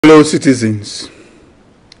Fellow citizens,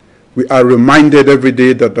 we are reminded every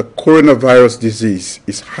day that the coronavirus disease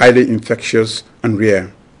is highly infectious and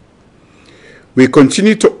rare. We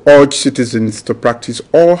continue to urge citizens to practice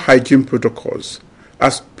all hygiene protocols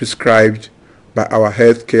as prescribed by our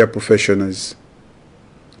healthcare professionals.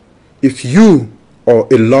 If you or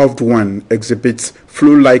a loved one exhibits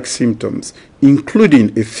flu-like symptoms,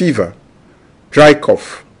 including a fever, dry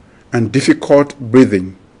cough, and difficult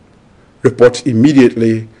breathing, report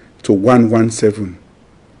immediately to 117.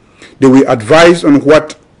 They will advise on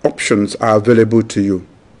what options are available to you.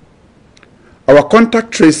 Our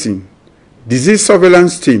contact tracing, disease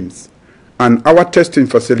surveillance teams, and our testing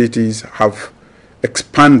facilities have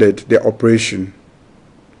expanded their operation.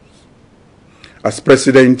 As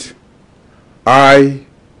President, I,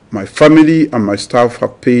 my family, and my staff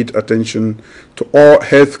have paid attention to all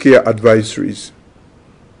healthcare advisories.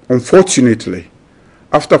 Unfortunately,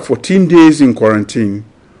 after 14 days in quarantine,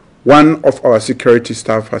 one of our security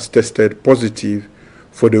staff has tested positive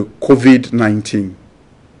for the COVID-19.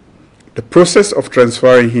 The process of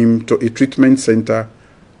transferring him to a treatment center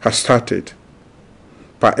has started.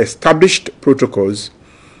 By established protocols,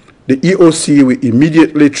 the EOC will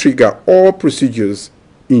immediately trigger all procedures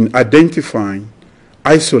in identifying,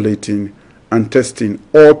 isolating, and testing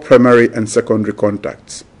all primary and secondary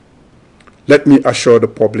contacts. Let me assure the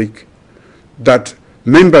public that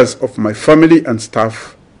members of my family and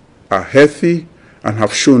staff are healthy and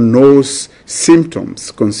have shown no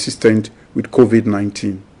symptoms consistent with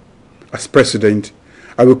COVID-19. As President,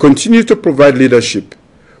 I will continue to provide leadership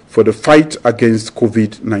for the fight against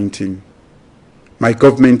COVID-19. My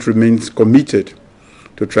government remains committed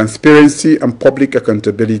to transparency and public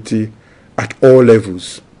accountability at all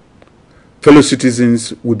levels. Fellow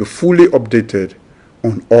citizens will be fully updated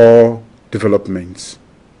on all developments.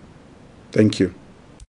 Thank you.